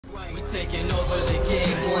We taking over the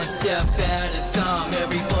game one step at a time.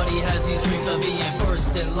 Everybody has these dreams of being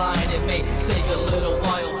first in line. It may take a little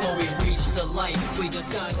while before we reach the light. We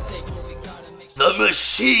just gotta take what we gotta make. The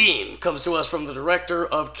Machine comes to us from the director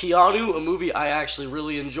of Keanu, a movie I actually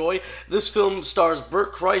really enjoy. This film stars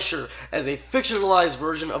Bert Kreischer as a fictionalized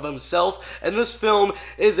version of himself, and this film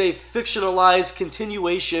is a fictionalized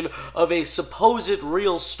continuation of a supposed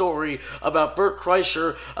real story about Bert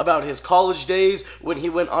Kreischer, about his college days when he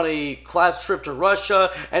went on a class trip to Russia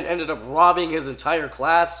and ended up robbing his entire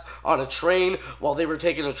class on a train while they were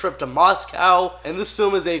taking a trip to Moscow. And this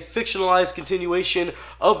film is a fictionalized continuation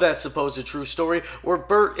of that supposed true story, where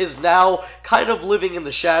Bert is now kind of living in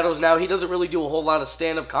the shadows now. He doesn't really do a whole lot of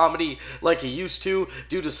stand-up comedy like he used to,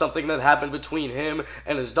 due to something that happened between him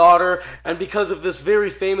and his daughter. And because of this very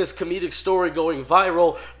famous comedic story going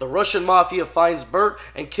viral, the Russian mafia finds Bert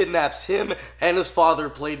and kidnaps him and his father,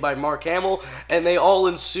 played by Mark Hamill, and they all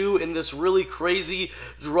ensue in this really crazy,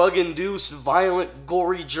 drug-induced, violent,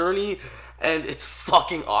 gory journey, and it's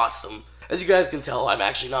fucking awesome. As you guys can tell, I'm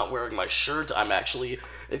actually not wearing my shirt. I'm actually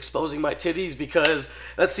exposing my titties because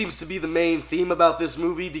that seems to be the main theme about this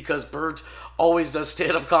movie, because Bert always does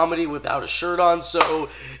stand-up comedy without a shirt on, so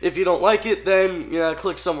if you don't like it, then, yeah,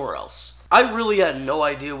 click somewhere else. I really had no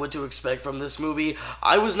idea what to expect from this movie.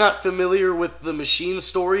 I was not familiar with the Machine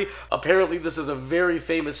story. Apparently this is a very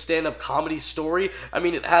famous stand-up comedy story. I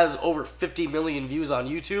mean, it has over 50 million views on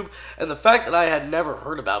YouTube, and the fact that I had never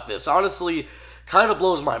heard about this, honestly, kind of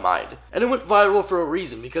blows my mind. And it went viral for a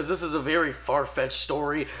reason, because this is a very far-fetched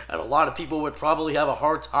story, and a lot of people would probably have a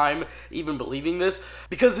hard time even believing this,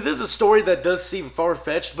 because it is a story that does seem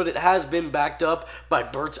far-fetched, but it has been backed up by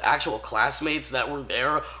Bert's actual classmates that were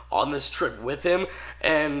there on this trip with him,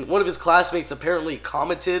 and one of his classmates apparently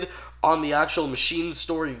commented on the actual Machine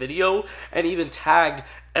story video, and even tagged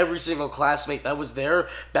every single classmate that was there,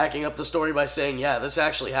 backing up the story by saying, yeah, this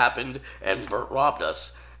actually happened, and Bert robbed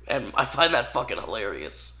us. And I find that fucking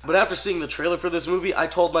hilarious. But after seeing the trailer for this movie, I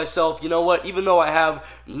told myself, you know what, even though I have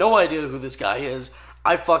no idea who this guy is,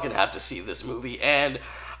 I fucking have to see this movie. And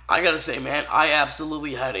I gotta say, man, I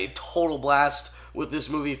absolutely had a total blast with this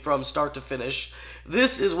movie from start to finish.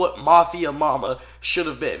 This is what Mafia Mama should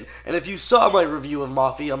have been. And if you saw my review of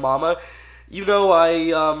Mafia Mama, you know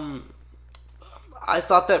I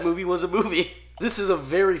thought that movie was a movie. This is a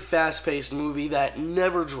very fast-paced movie that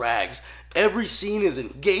never drags. Every scene is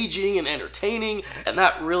engaging and entertaining, and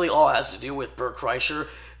that really all has to do with Bert Kreischer.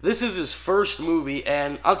 This is his first movie,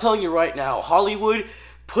 and I'm telling you right now, Hollywood,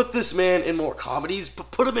 put this man in more comedies,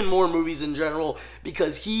 put him in more movies in general,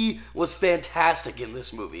 because he was fantastic in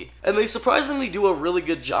this movie. And they surprisingly do a really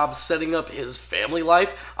good job setting up his family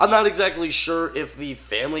life. I'm not exactly sure if the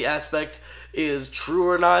family aspect is true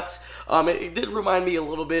or not. It did remind me a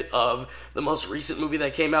little bit of the most recent movie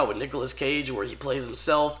that came out with Nicolas Cage, where he plays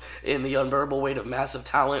himself in The Unbearable Weight of Massive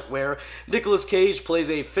Talent, where Nicolas Cage plays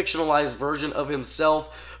a fictionalized version of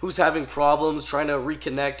himself who's having problems trying to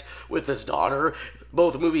reconnect with his daughter.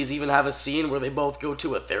 Both movies even have a scene where they both go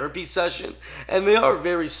to a therapy session, and they are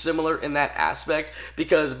very similar in that aspect,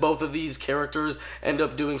 because both of these characters end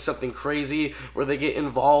up doing something crazy where they get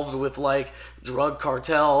involved with, like, drug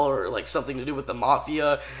cartel or, like, something to do with the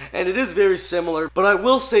mafia, and it is very similar. But I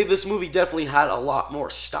will say this movie definitely had a lot more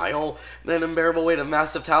style than Unbearable Weight of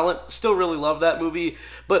Massive Talent. Still really love that movie,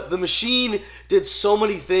 but The Machine did so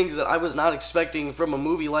many things that I was not expecting from a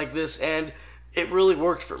movie like this, and it really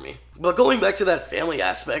worked for me. But going back to that family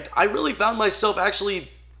aspect, I really found myself actually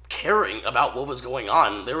caring about what was going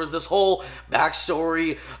on. There was this whole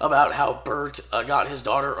backstory about how Bert got his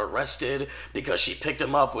daughter arrested because she picked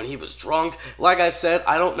him up when he was drunk. Like I said,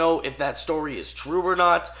 I don't know if that story is true or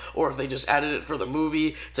not, or if they just added it for the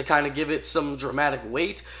movie to kind of give it some dramatic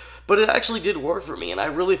weight. But it actually did work for me, and I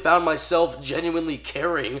really found myself genuinely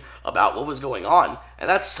caring about what was going on. And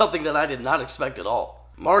that's something that I did not expect at all.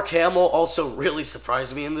 Mark Hamill also really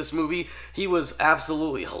surprised me in this movie. He was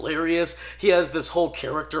absolutely hilarious. He has this whole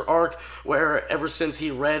character arc where ever since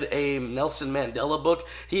he read a Nelson Mandela book,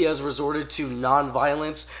 he has resorted to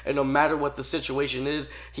non-violence, and no matter what the situation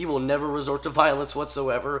is, he will never resort to violence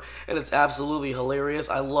whatsoever, and it's absolutely hilarious.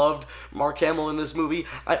 I loved Mark Hamill in this movie.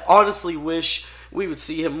 I honestly wish we would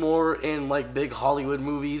see him more in, like, big Hollywood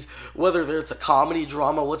movies, whether it's a comedy,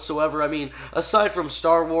 drama, whatsoever. I mean, aside from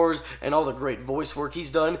Star Wars and all the great voice work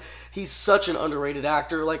he's done, he's such an underrated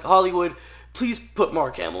actor. Like, Hollywood, please put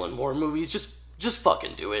Mark Hamill in more movies. Just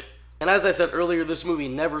fucking do it. And as I said earlier, this movie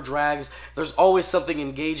never drags. There's always something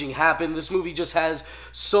engaging happen. This movie just has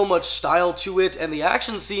so much style to it, and the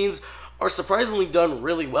action scenes are surprisingly done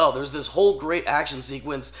really well. There's this whole great action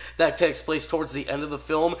sequence that takes place towards the end of the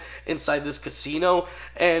film inside this casino,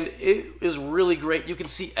 and it is really great. You can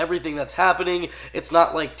see everything that's happening. It's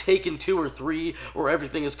not like Taken 2 or 3 where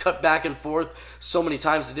everything is cut back and forth so many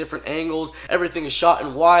times to different angles. Everything is shot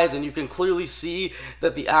in wides, and you can clearly see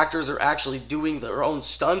that the actors are actually doing their own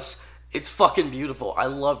stunts. It's fucking beautiful. I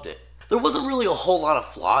loved it. There wasn't really a whole lot of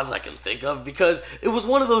flaws I can think of because it was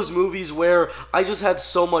one of those movies where I just had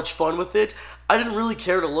so much fun with it. I didn't really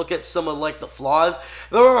care to look at some of like the flaws.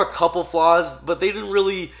 There are a couple flaws, but they didn't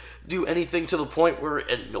really do anything to the point where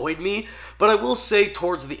it annoyed me. But I will say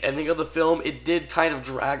towards the ending of the film, it did kind of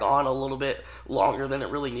drag on a little bit longer than it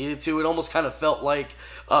really needed to. It almost kind of felt like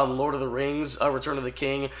Lord of the Rings, Return of the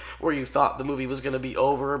King, where you thought the movie was going to be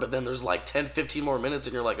over, but then there's like 10-15 more minutes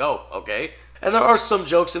and you're like, oh, okay. And there are some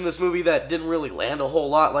jokes in this movie that didn't really land a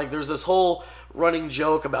whole lot. Like, there's this whole running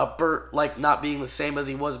joke about Burt, like, not being the same as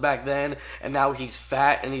he was back then, and now he's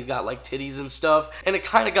fat and he's got, like, titties and stuff. And it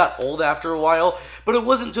kind of got old after a while, but it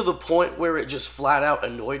wasn't to the point where it just flat out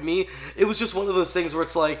annoyed me. It was just one of those things where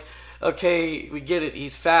it's like, okay, we get it,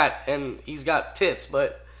 he's fat and he's got tits,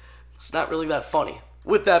 but it's not really that funny.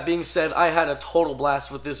 With that being said, I had a total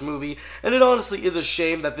blast with this movie, and it honestly is a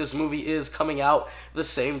shame that this movie is coming out the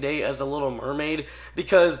same day as The Little Mermaid,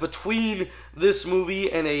 because between this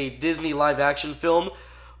movie and a Disney live-action film,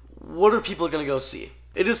 what are people going to go see?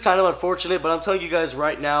 It is kind of unfortunate, but I'm telling you guys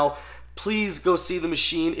right now, please go see The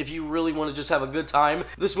Machine if you really want to just have a good time.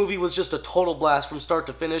 This movie was just a total blast from start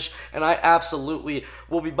to finish, and I absolutely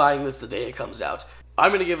will be buying this the day it comes out. I'm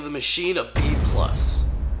going to give The Machine a B+.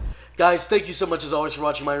 Guys, thank you so much as always for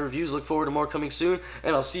watching my reviews. Look forward to more coming soon,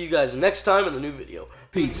 and I'll see you guys next time in the new video.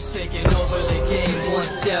 Peace. Taking over the game one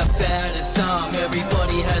step at a time.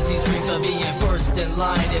 Everybody has these dreams of being first in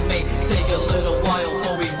line. It may take a little while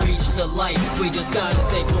before we reach the light. We just gotta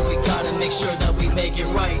take what we gotta, make sure that we make it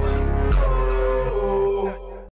right.